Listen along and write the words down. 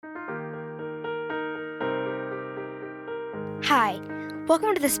Hi,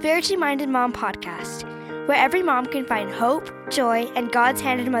 welcome to the Spiritually Minded Mom podcast, where every mom can find hope, joy, and God's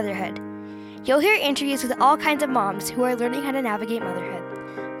hand in motherhood. You'll hear interviews with all kinds of moms who are learning how to navigate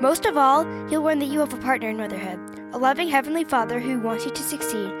motherhood. Most of all, you'll learn that you have a partner in motherhood, a loving Heavenly Father who wants you to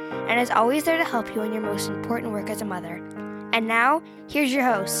succeed and is always there to help you in your most important work as a mother. And now, here's your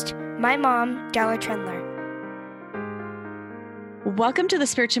host, my mom, Darla Trendler. Welcome to the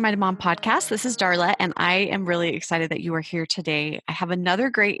Spiritually Minded Mom podcast. This is Darla, and I am really excited that you are here today. I have another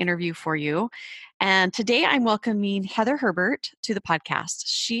great interview for you. And today I'm welcoming Heather Herbert to the podcast.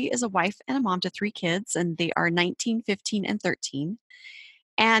 She is a wife and a mom to 3 kids, and they are 19, 15, and 13.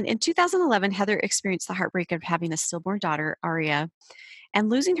 And in 2011, Heather experienced the heartbreak of having a stillborn daughter, Aria. And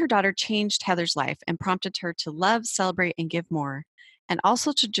losing her daughter changed Heather's life and prompted her to love, celebrate, and give more, and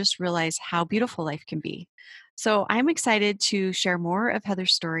also to just realize how beautiful life can be. So I'm excited to share more of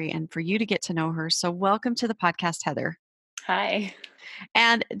Heather's story and for you to get to know her. So welcome to the podcast, Heather. Hi.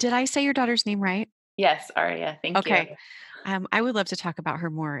 And did I say your daughter's name right? Yes, Aria. Thank you. Okay. I would love to talk about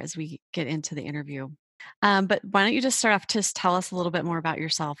her more as we get into the interview. But why don't you just start off, just tell us a little bit more about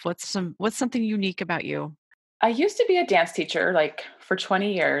yourself. What's something unique about you? I used to be a dance teacher for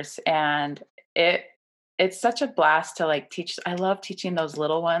 20 years, and it's such a blast to teach. I love teaching those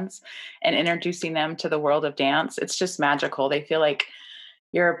little ones and introducing them to the world of dance. It's just magical. They feel like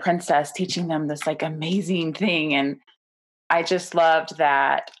you're a princess teaching them this amazing thing, and I just loved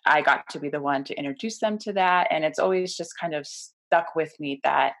that I got to be the one to introduce them to that, and it's always just kind of stuck with me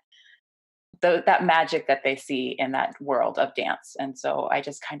that that magic that they see in that world of dance. And so I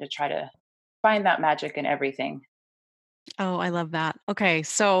just kind of try to find that magic in everything. Oh, I love that. Okay,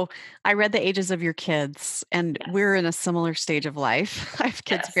 so I read the ages of your kids, and we're Yes. in a similar stage of life. I have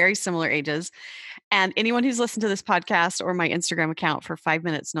kids Yes. very similar ages. And anyone who's listened to this podcast or my Instagram account for 5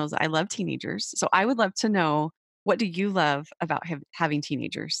 minutes knows I love teenagers. So I would love to know, what do you love about having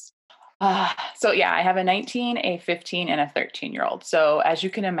teenagers? So yeah, I have a 19, a 15, and a 13-year-old. So as you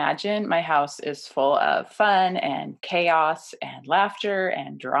can imagine, my house is full of fun and chaos and laughter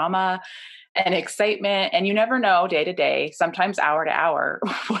and drama and excitement. And you never know day to day, sometimes hour to hour,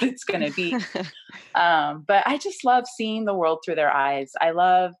 what it's going to be. But I just love seeing the world through their eyes. I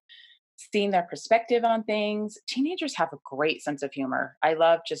love seeing their perspective on things. Teenagers have a great sense of humor. I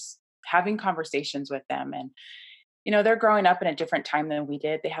love just having conversations with them. And they're growing up in a different time than we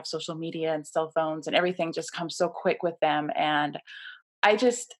did. They have social media and cell phones, and everything just comes so quick with them. And I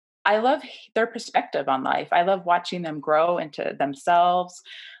love their perspective on life. I love watching them grow into themselves.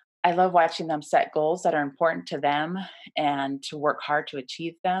 I love watching them set goals that are important to them and to work hard to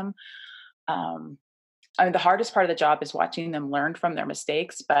achieve them. Um, the hardest part of the job is watching them learn from their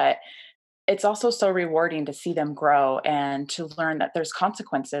mistakes, but it's also so rewarding to see them grow and to learn that there's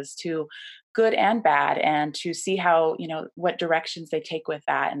consequences to good and bad, and to see how, what directions they take with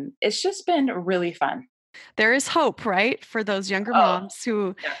that. And it's just been really fun. There is hope, right? For those younger Oh, moms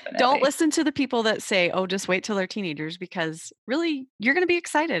who don't definitely. listen to the people that say, oh, just wait till they're teenagers, because really you're going to be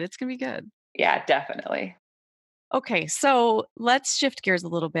excited. It's going to be good. Yeah, definitely. Okay, so let's shift gears a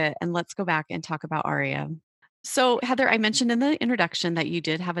little bit and let's go back and talk about Aria. So, Heather, I mentioned in the introduction that you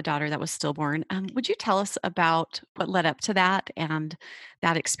did have a daughter that was stillborn. Would you tell us about what led up to that and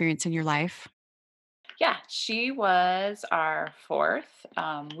that experience in your life? Yeah, she was our fourth.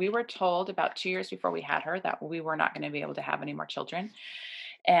 We were told about 2 years before we had her that we were not going to be able to have any more children.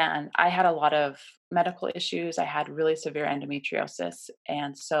 And I had a lot of medical issues. I had really severe endometriosis.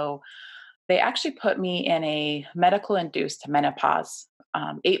 And so they actually put me in a medical induced menopause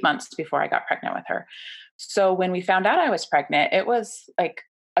 8 months before I got pregnant with her. So when we found out I was pregnant, it was like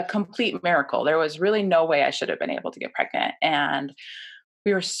a complete miracle. There was really no way I should have been able to get pregnant. And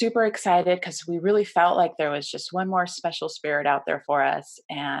we were super excited because we really felt like there was just one more special spirit out there for us.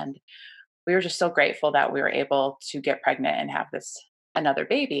 And we were just so grateful that we were able to get pregnant and have this another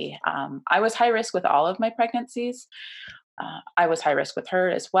baby. I was high risk with all of my pregnancies. I was high risk with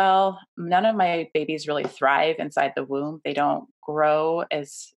her as well. None of my babies really thrive inside the womb. They don't grow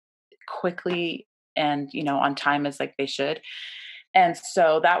as quickly and on time as they should. And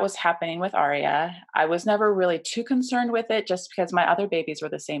so that was happening with Aria. I was never really too concerned with it, just because my other babies were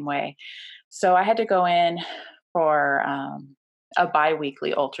the same way. So I had to go in for a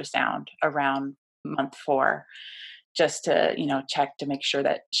biweekly ultrasound around month 4, just to check to make sure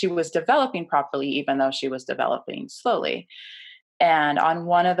that she was developing properly, even though she was developing slowly. And on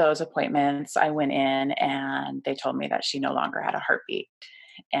one of those appointments, I went in and they told me that she no longer had a heartbeat.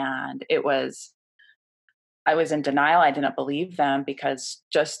 And I was in denial. I didn't believe them, because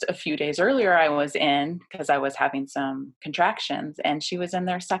just a few days earlier I was in because I was having some contractions, and she was in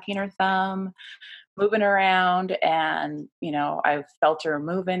there sucking her thumb, moving around, and I felt her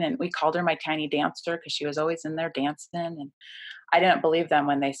moving, and we called her my tiny dancer because she was always in there dancing. And I didn't believe them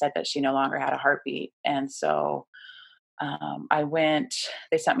when they said that she no longer had a heartbeat. And so I went,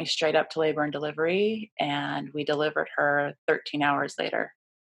 they sent me straight up to labor and delivery, and we delivered her 13 hours later.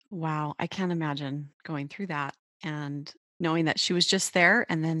 Wow, I can't imagine going through that and knowing that she was just there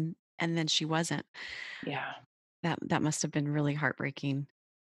and then she wasn't. Yeah, That must have been really heartbreaking.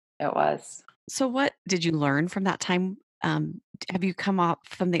 it was. So what did you learn from that time? Have you come up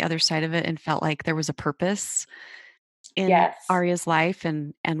from the other side of it and felt like there was a purpose in Yes. Arya's life,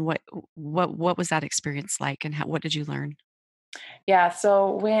 and what was that experience like, and what did you learn? Yeah.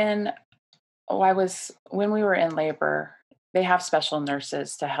 So when we were in labor, they have special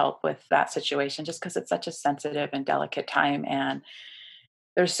nurses to help with that situation just because it's such a sensitive and delicate time. And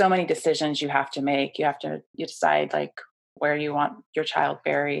there's so many decisions you have to make. You decide like where you want your child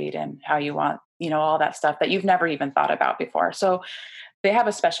buried and how you want, all that stuff that you've never even thought about before. So they have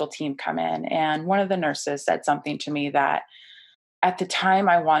a special team come in, and one of the nurses said something to me that at the time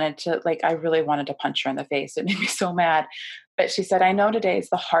I really wanted to punch her in the face. It made me so mad. But she said, I know today is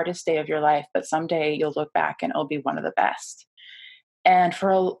the hardest day of your life, but someday you'll look back and it'll be one of the best. And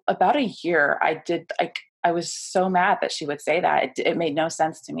for about a year, I was so mad that she would say that. It made no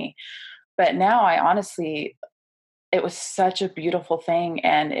sense to me. But now I honestly, it was such a beautiful thing.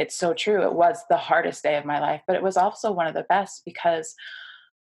 And it's so true. It was the hardest day of my life, but it was also one of the best because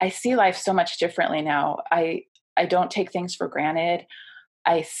I see life so much differently now. I don't take things for granted.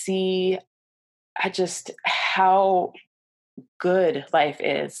 I see just how good life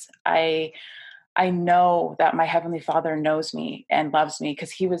is. I know that my heavenly Father knows me and loves me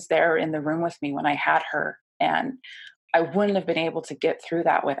because he was there in the room with me when I had her, and I wouldn't have been able to get through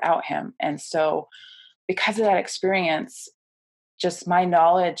that without him. And so because of that experience, just my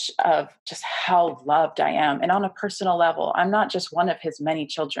knowledge of just how loved I am, and on a personal level, I'm not just one of his many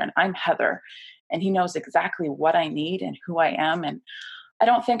children. I'm Heather, and he knows exactly what I need and who I am. And I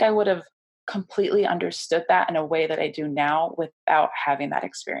don't think I would have completely understood that in a way that I do now without having that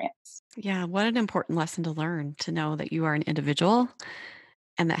experience. Yeah, what an important lesson to learn, to know that you are an individual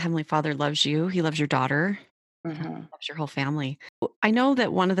and that Heavenly Father loves you. He loves your daughter, Hmm. loves your whole family. I know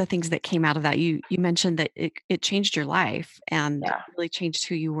that one of the things that came out of that, you mentioned that it changed your life and Yeah. really changed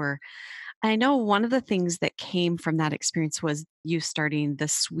who you were. I know one of the things that came from that experience was you starting the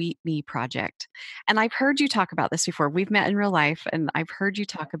Sweet Me project. And I've heard you talk about this before. We've met in real life, and I've heard you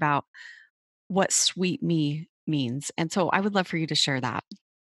talk about what Sweet Me means. And so I would love for you to share that.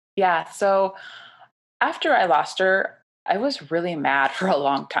 Yeah. So after I lost her, I was really mad for a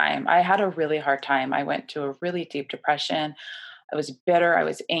long time. I had a really hard time. I went to a really deep depression. I was bitter. I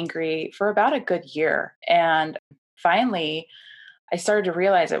was angry for about a good year. And finally, I started to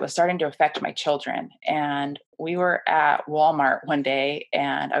realize it was starting to affect my children. And we were at Walmart one day,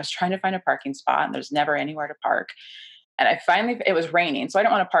 and I was trying to find a parking spot, and there's never anywhere to park. And it was raining, so I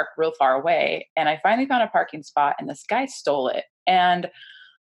didn't want to park real far away. And I finally found a parking spot, and this guy stole it. And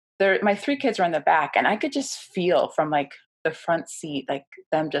my three kids were in the back, and I could just feel from like the front seat, like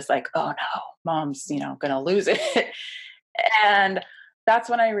them just like, oh no, mom's, gonna lose it. And that's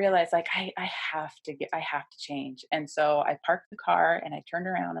when I realized like I have to change. And so I parked the car and I turned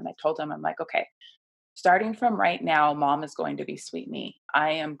around and I told him, I'm like, okay, starting from right now, mom is going to be sweet me.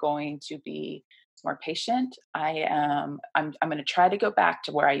 I am going to be more patient. I'm going to try to go back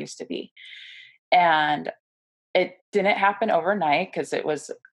to where I used to be. And it didn't happen overnight because it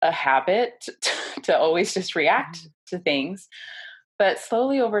was a habit to always just react Mhm. to things. But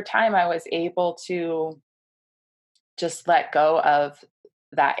slowly over time, I was able to just let go of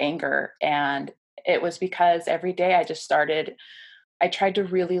that anger. And it was because every day I tried to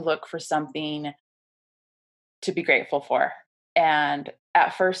really look for something to be grateful for. And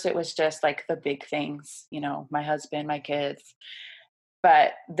at first, it was just like the big things, my husband, my kids.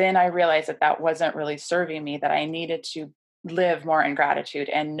 But then I realized that that wasn't really serving me, that I needed to live more in gratitude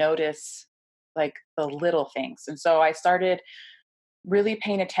and notice like the little things. And so I started really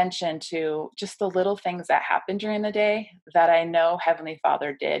paying attention to just the little things that happen during the day that I know Heavenly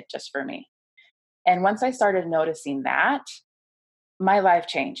Father did just for me. And once I started noticing that, my life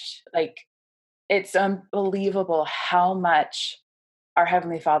changed. Like it's unbelievable how much our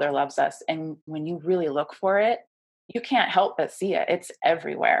Heavenly Father loves us. And when you really look for it, you can't help but see it. It's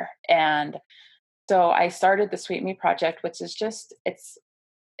everywhere. And so I started the Sweet Me project, which is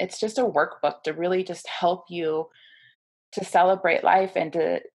it's just a workbook to really just help you to celebrate life and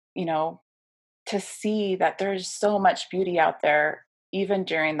you know, to see that there's so much beauty out there, even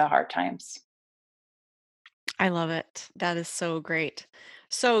during the hard times. I love it. That is so great.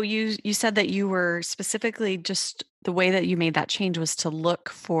 So you said that you were specifically just the way that you made that change was to look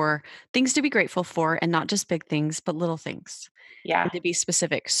for things to be grateful for and not just big things, but little things Yeah. and to be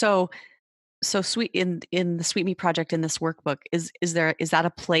specific. So sweet in the Sweet Me project in this workbook, is that a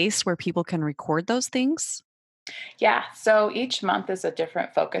place where people can record those things? Yeah. So each month is a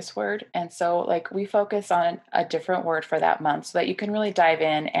different focus word. And so, like, we focus on a different word for that month so that you can really dive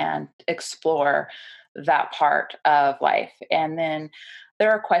in and explore that part of life. And then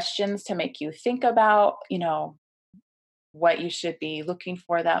there are questions to make you think about, what you should be looking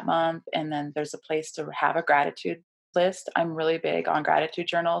for that month. And then there's a place to have a gratitude list. I'm really big on gratitude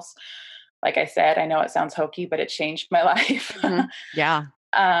journals. Like I said, I know it sounds hokey, but it changed my life. Mhm. Yeah.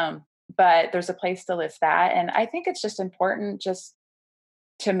 um, but there's a place to list that. And I think it's just important just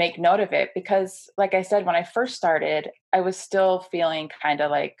to make note of it because, like I said, when I first started, I was still feeling kind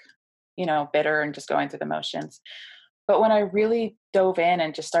of like, bitter and just going through the motions. But when I really dove in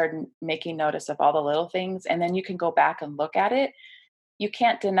and just started making notice of all the little things, and then you can go back and look at it, you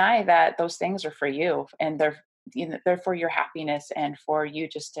can't deny that those things are for you and they're for your happiness and for you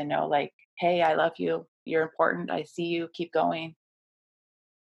just to know, like, hey, I love you. You're important. I see you. Keep going.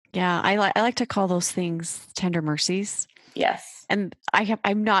 Yeah, I like to call those things tender mercies. Yes. And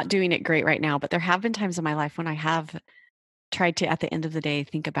I'm not doing it great right now, but there have been times in my life when I have tried to, at the end of the day,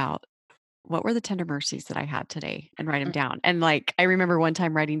 think about what were the tender mercies that I had today and write them Mm. down. And like, I remember one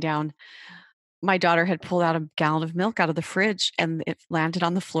time writing down, my daughter had pulled out a gallon of milk out of the fridge and it landed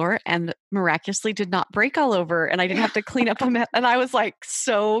on the floor and miraculously did not break all over. And I didn't have to clean up a mess. And I was like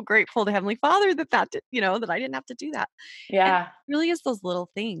so grateful to Heavenly Father that I didn't have to do that. And Yeah. it really is those little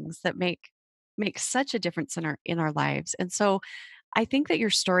things that make such a difference in our lives. And so I think that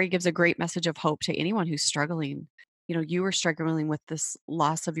your story gives a great message of hope to anyone who's struggling. You know, you were struggling with this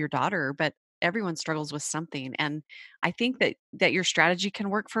loss of your daughter, but everyone struggles with something. And I think that your strategy can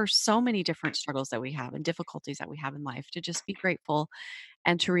work for so many different struggles that we have and difficulties that we have in life to just be grateful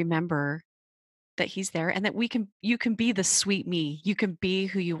and to remember that he's there and that you can be the sweet me. You can be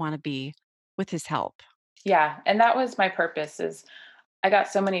who you want to be with his help. Yeah. And that was my purpose is I got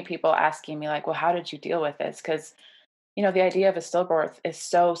so many people asking me like, well, how did you deal with this? Because the idea of a stillbirth is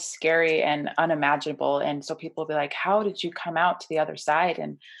so scary and unimaginable. And so people will be like, how did you come out to the other side?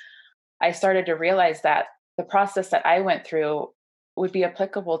 And I started to realize that the process that I went through would be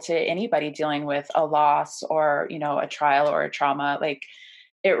applicable to anybody dealing with a loss or, a trial or a trauma. Like,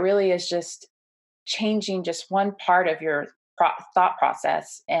 it really is just changing just one part of your thought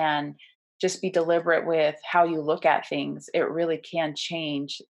process and just be deliberate with how you look at things. It really can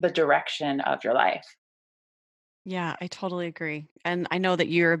change the direction of your life. Yeah, I totally agree. And I know that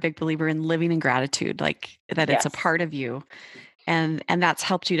you're a big believer in living in gratitude, like that it's a Yes. part of you and that's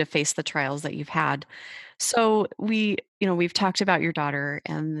helped you to face the trials that you've had. So we've talked about your daughter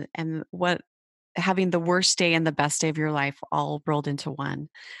and what having the worst day and the best day of your life all rolled into one.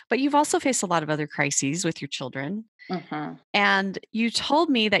 But you've also faced a lot of other crises with your children. Hmm. And you told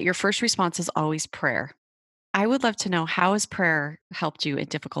me that your first response is always prayer. I would love to know, how has prayer helped you in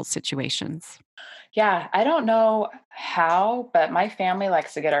difficult situations? Yeah, I don't know how, but my family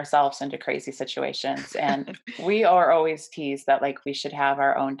likes to get ourselves into crazy situations. And we are always teased that, like, we should have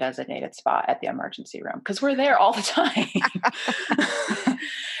our own designated spot at the emergency room because we're there all the time.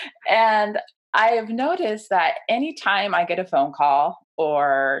 And I have noticed that anytime I get a phone call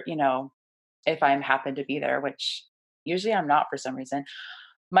or, if I'm happen to be there, which usually I'm not for some reason,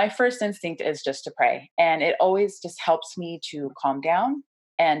 my first instinct is just to pray. And it always just helps me to calm down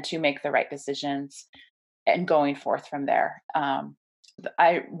and to make the right decisions and going forth from there.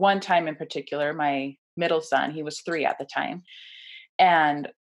 I one time in particular, my middle son, he was 3 at the time, and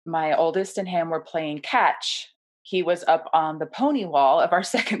my oldest and him were playing catch. He was up on the pony wall of our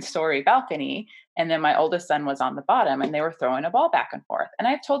second story balcony, and then my oldest son was on the bottom, and they were throwing a ball back and forth. And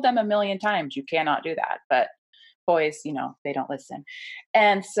I've told them a million times, you cannot do that, but boys, they don't listen.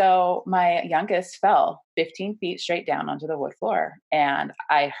 And so my youngest fell 15 feet straight down onto the wood floor. And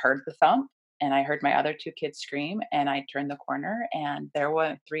I heard the thump and I heard my other two kids scream. And I turned the corner and there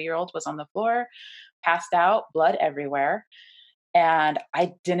was 3-year-old was on the floor, passed out, blood everywhere. And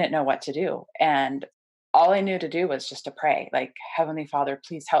I didn't know what to do. And all I knew to do was just to pray, like, Heavenly Father,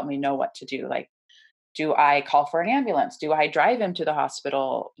 please help me know what to do. Like, do I call for an ambulance? Do I drive him to the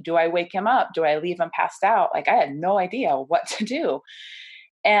hospital? Do I wake him up? Do I leave him passed out? Like, I had no idea what to do.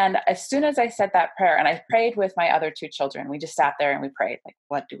 And as soon as I said that prayer, and I prayed with my other two children, we just sat there and we prayed, like,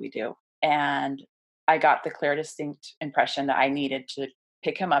 what do we do? And I got the clear, distinct impression that I needed to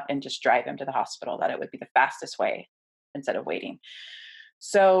pick him up and just drive him to the hospital, that it would be the fastest way instead of waiting.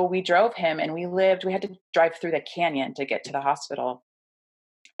 So we drove him and we had to drive through the canyon to get to the hospital.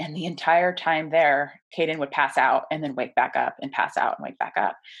 And the entire time there, Caden would pass out and then wake back up and pass out and wake back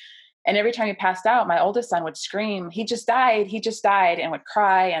up. And every time he passed out, my oldest son would scream, he just died, and would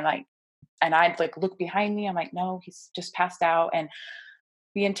cry. And I'd like look behind me. I'm like, no, he's just passed out. And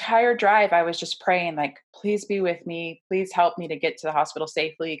the entire drive, I was just praying, like, please be with me. Please help me to get to the hospital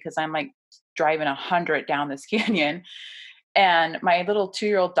safely. Cause I'm like driving 100 down this canyon. And my little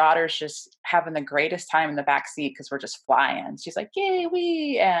 2-year-old daughter's just having the greatest time in the back seat because we're just flying. She's like, yay,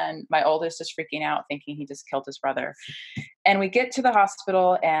 we. And my oldest is freaking out, thinking he just killed his brother. And we get to the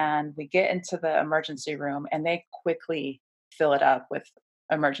hospital and we get into the emergency room, and they quickly fill it up with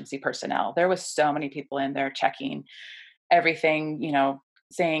emergency personnel. There was so many people in there checking everything,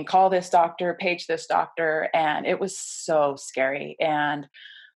 saying, call this doctor, page this doctor. And it was so scary. And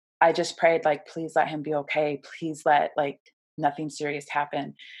I just prayed, like, please let him be okay. Please let like nothing serious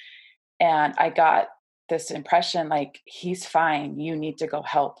happen. And I got this impression, like, he's fine. You need to go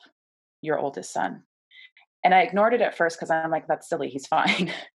help your oldest son. And I ignored it at first because I'm like, that's silly. He's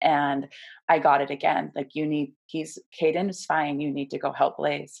fine. And I got it again. Like, Caden is fine. You need to go help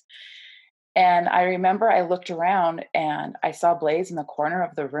Blaze. And I remember I looked around and I saw Blaze in the corner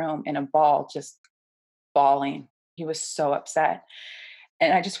of the room in a ball, just bawling. He was so upset.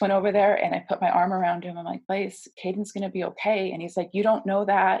 And I just went over there and I put my arm around him. I'm like, Blaze, Caden's going to be okay. And he's like, you don't know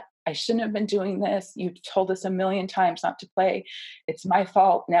that. I shouldn't have been doing this. You've told us a million times not to play. It's my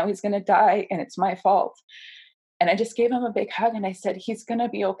fault. Now he's going to die and it's my fault. And I just gave him a big hug and I said, he's going to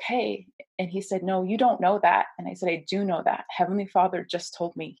be okay. And he said, no, you don't know that. And I said, I do know that. Heavenly Father just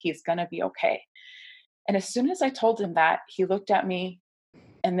told me he's going to be okay. And as soon as I told him that, he looked at me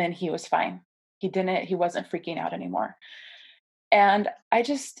and then he was fine. He wasn't freaking out anymore. And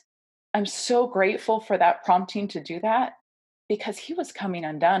I'm so grateful for that prompting to do that, because he was coming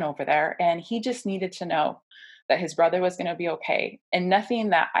undone over there and he just needed to know that his brother was going to be okay. And nothing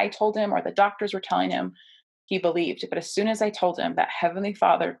that I told him or the doctors were telling him, he believed. But as soon as I told him that Heavenly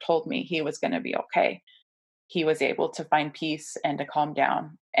Father told me he was going to be okay, he was able to find peace and to calm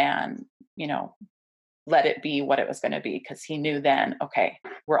down and, let it be what it was going to be, because he knew then, okay,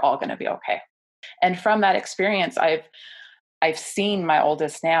 we're all going to be okay. And from that experience, I've seen my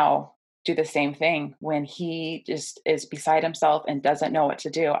oldest now do the same thing. When he just is beside himself and doesn't know what to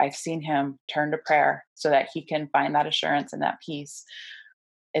do, I've seen him turn to prayer so that he can find that assurance and that peace.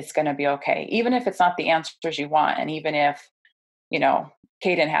 It's going to be okay. Even if it's not the answers you want. And even if,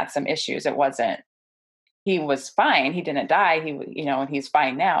 Caden had some issues, he was fine. He didn't die. And he's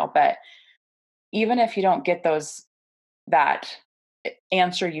fine now. But even if you don't get that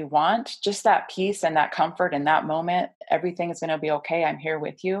answer you want, just that peace and that comfort in that moment, everything is going to be okay. I'm here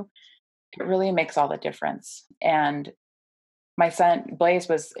with you. It really makes all the difference. And my son Blaze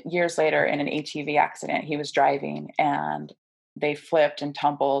was years later in an ATV accident. He was driving and they flipped and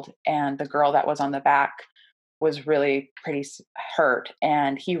tumbled, and the girl that was on the back was really pretty hurt.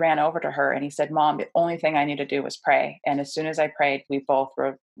 And he ran over to her and he said, Mom, the only thing I need to do was pray. And as soon as I prayed, we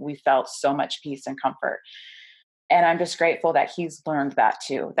felt so much peace and comfort. And I'm just grateful that he's learned that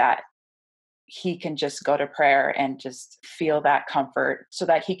too, that he can just go to prayer and just feel that comfort so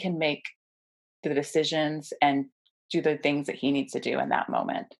that he can make the decisions and do the things that he needs to do in that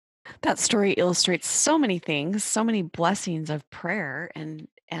moment. That story illustrates so many things, so many blessings of prayer and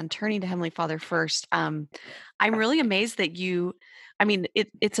turning to Heavenly Father first. I'm really amazed that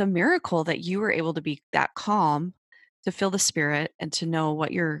it's a miracle that you were able to be that calm, to feel the Spirit and to know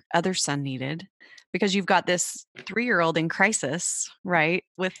what your other son needed, because you've got this 3-year-old in crisis, right?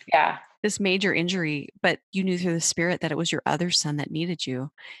 With Yeah. this major injury, but you knew through the Spirit that it was your other son that needed you,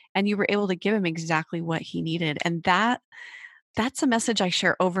 and you were able to give him exactly what he needed. And that's a message I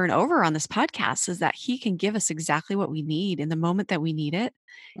share over and over on this podcast, is that he can give us exactly what we need in the moment that we need it.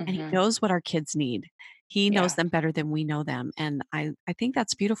 And he Mm-hmm. knows what our kids need. He knows Yeah. them better than we know them. And I think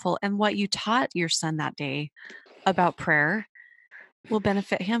that's beautiful. And what you taught your son that day about prayer will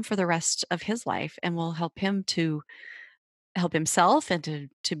benefit him for the rest of his life, and will help him to help himself and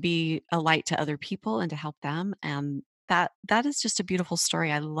to be a light to other people and to help them. And that is just a beautiful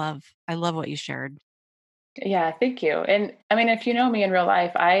story. I love what you shared. Yeah, thank you. And I mean, if you know me in real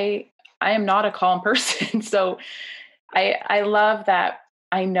life, I am not a calm person. So I love that.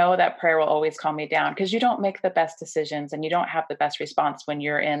 I know that prayer will always calm me down, because you don't make the best decisions and you don't have the best response when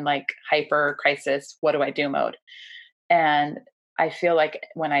you're in like hyper crisis, what do I do mode. And I feel like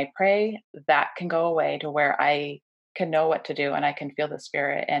when I pray, that can go away to where I can know what to do and I can feel the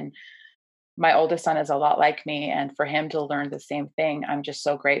Spirit. And my oldest son is a lot like me. And for him to learn the same thing, I'm just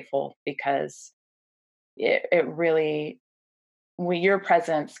so grateful, because it really, your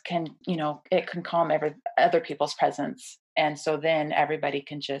presence can, it can calm other people's presence. And so then everybody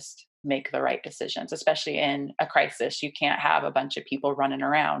can just make the right decisions, especially in a crisis. You can't have a bunch of people running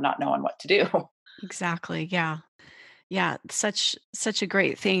around not knowing what to do. Exactly. Yeah. Yeah, such a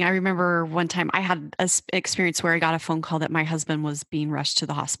great thing. I remember one time I had a experience where I got a phone call that my husband was being rushed to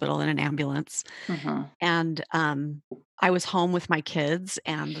the hospital in an ambulance, Hmm. and I was home with my kids,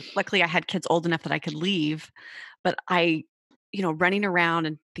 and luckily I had kids old enough that I could leave. But running around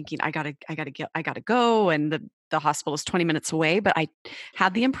and thinking I gotta go, and the hospital is 20 minutes away. But I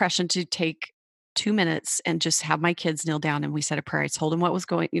had the impression to take 2 minutes and just have my kids kneel down and we said a prayer. I told them what was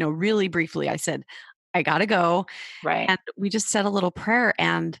going, really briefly. I said, I gotta go, Right. and we just said a little prayer,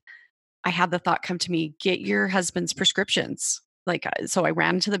 and I had the thought come to me, "Get your husband's prescriptions." So I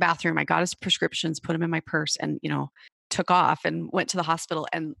ran into the bathroom, I got his prescriptions, put them in my purse, and, took off and went to the hospital,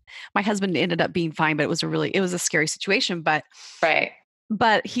 and my husband ended up being fine, but it was a scary situation, Right.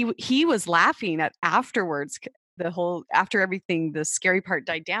 but he was laughing at afterwards, the whole after everything, the scary part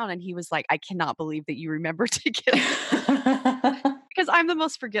died down, and he was like, "I cannot believe that you remember to get," because I'm the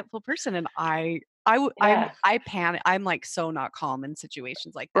most forgetful person, and Yeah. I panic. I'm, like, so not calm in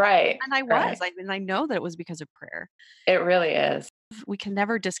situations like that, Right. and I was, Right. and I know that it was because of prayer. It really is. We can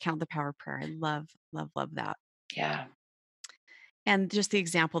never discount the power of prayer. I love, love, love that, Yeah. and just the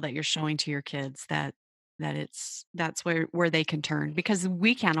example that you're showing to your kids that's where they can turn, because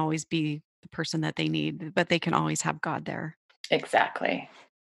we can't always be the person that they need, but they can always have God there. Exactly.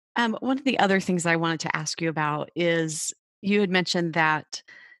 One of the other things I wanted to ask you about is you had mentioned that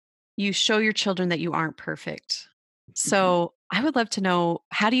you show your children that you aren't perfect. Mhm. So I would love to know,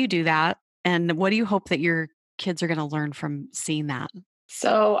 how do you do that? And what do you hope that your kids are going to learn from seeing that?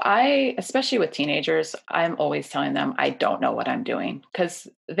 So especially with teenagers, I'm always telling them I don't know what I'm doing because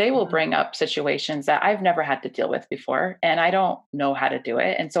they will Mhm. bring up situations that I've never had to deal with before and I don't know how to do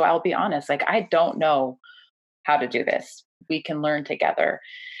it. And so I'll be honest, like, I don't know how to do this. We can learn together.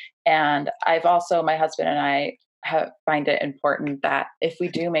 And my husband and I find it important that if we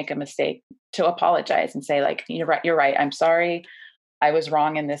do make a mistake, to apologize and say, like, you're right, you're right. I'm sorry. I was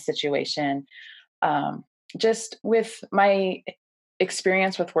wrong in this situation. um, just with my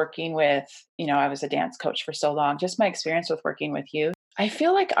experience with working with, I was a dance coach for so long, just my experience with working with youth, I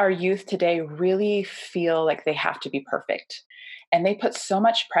feel like our youth today really feel like they have to be perfect. And they put so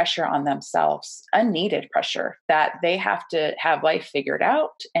much pressure on themselves, unneeded pressure, that they have to have life figured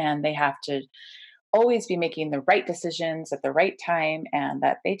out and they have to always be making the right decisions at the right time and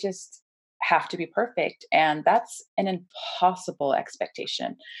that they just have to be perfect. And that's an impossible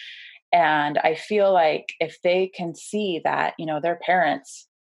expectation. And I feel like if they can see that, their parents,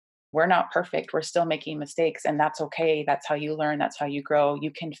 we're not perfect, we're still making mistakes, and that's okay. That's how you learn, that's how you grow.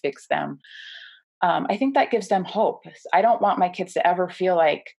 You can fix them. I think that gives them hope. I don't want my kids to ever feel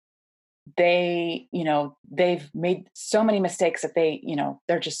like they've made so many mistakes that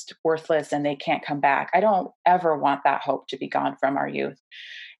they're just worthless and they can't come back. I don't ever want that hope to be gone from our youth.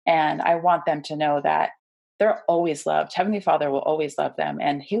 And I want them to know that they're always loved. Heavenly Father will always love them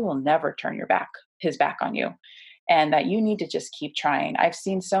and he will never turn his back on you. And that you need to just keep trying. I've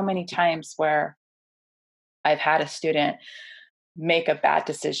seen so many times where I've had a student make a bad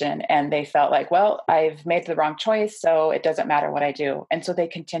decision and they felt like, well, I've made the wrong choice, so it doesn't matter what I do. And so they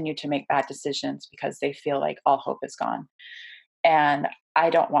continue to make bad decisions because they feel like all hope is gone. And I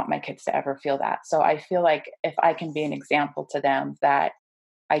don't want my kids to ever feel that. So I feel like if I can be an example to them that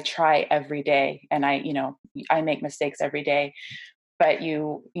I try every day and I make mistakes every day, but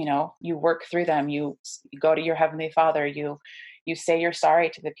you work through them. You go to your heavenly Father, you say you're sorry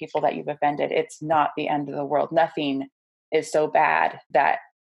to the people that you've offended. It's not the end of the world. Nothing is so bad that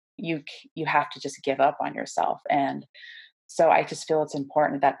you have to just give up on yourself. And so I just feel it's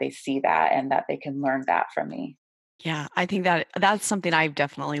important that they see that and that they can learn that from me. Yeah, I think that that's something I've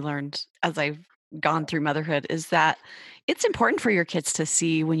definitely learned as I've gone through motherhood, is that it's important for your kids to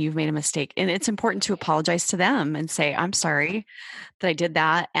see when you've made a mistake, and it's important to apologize to them and say, "I'm sorry that I did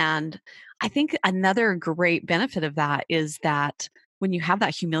that." And I think another great benefit of that is that when you have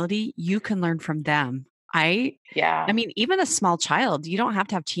that humility, you can learn from them. I I Yeah. mean, even a small child, you don't have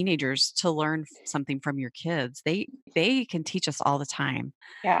to have teenagers to learn something from your kids. They can teach us all the time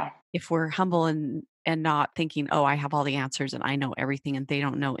Yeah. if we're humble and not thinking, "Oh, I have all the answers and I know everything and they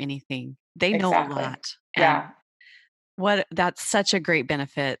don't know anything." They know a Exactly. lot. And Yeah. what that's such a great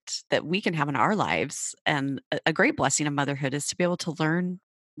benefit that we can have in our lives, and a great blessing of motherhood is to be able to learn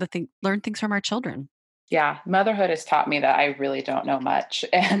things from our children. Yeah, motherhood has taught me that I really don't know much,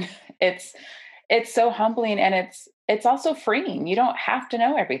 and it's it's so humbling, and it's also freeing. You don't have to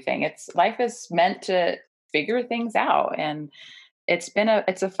know everything. It's Life is meant to figure things out, and it's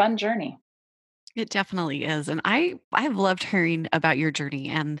a fun journey. It definitely is. And I've loved hearing about your journey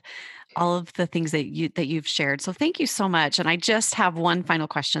and all of the things that you've shared. So thank you so much. And I just have one final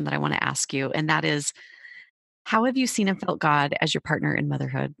question that I want to ask you, and that is, how have you seen and felt God as your partner in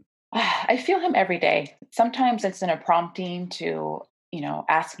motherhood? I feel him every day. Sometimes it's in a prompting to,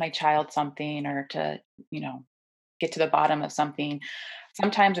 ask my child something or to, you know, get to the bottom of something.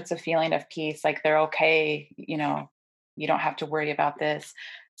 Sometimes it's a feeling of peace, like they're okay, you don't have to worry about this.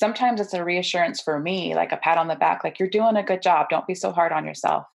 Sometimes it's a reassurance for me, like a pat on the back, like you're doing a good job. Don't be so hard on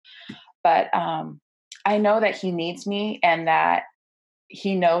yourself. But I know that he needs me and that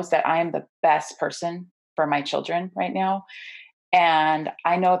he knows that I am the best person for my children right now. And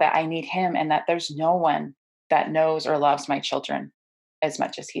I know that I need him and that there's no one that knows or loves my children as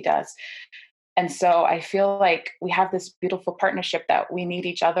much as he does. And so I feel like we have this beautiful partnership that we need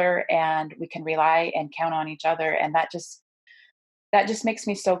each other and we can rely and count on each other. And that just makes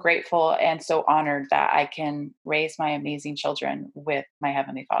me so grateful and so honored that I can raise my amazing children with my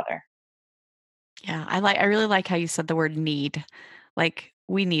Heavenly Father. Yeah, I really like how you said the word need. Like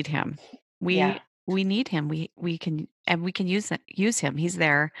we need him. Yeah. We need him. We can use him. He's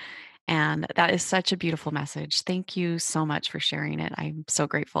there. And that is such a beautiful message. Thank you so much for sharing it. I'm so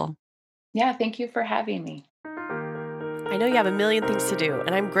grateful. Yeah. Thank you for having me. I know you have a million things to do,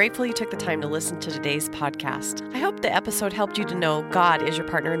 and I'm grateful you took the time to listen to today's podcast. I hope the episode helped you to know God is your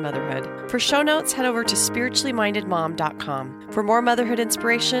partner in motherhood. For show notes, head over to spirituallymindedmom.com. For more motherhood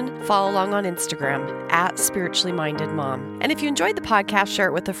inspiration, follow along on Instagram at spirituallymindedmom. And if you enjoyed the podcast, share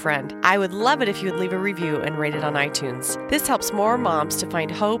it with a friend. I would love it if you would leave a review and rate it on iTunes. This helps more moms to find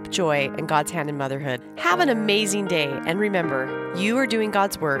hope, joy, and God's hand in motherhood. Have an amazing day, and remember, you are doing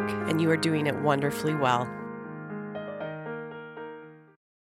God's work, and you are doing it wonderfully well.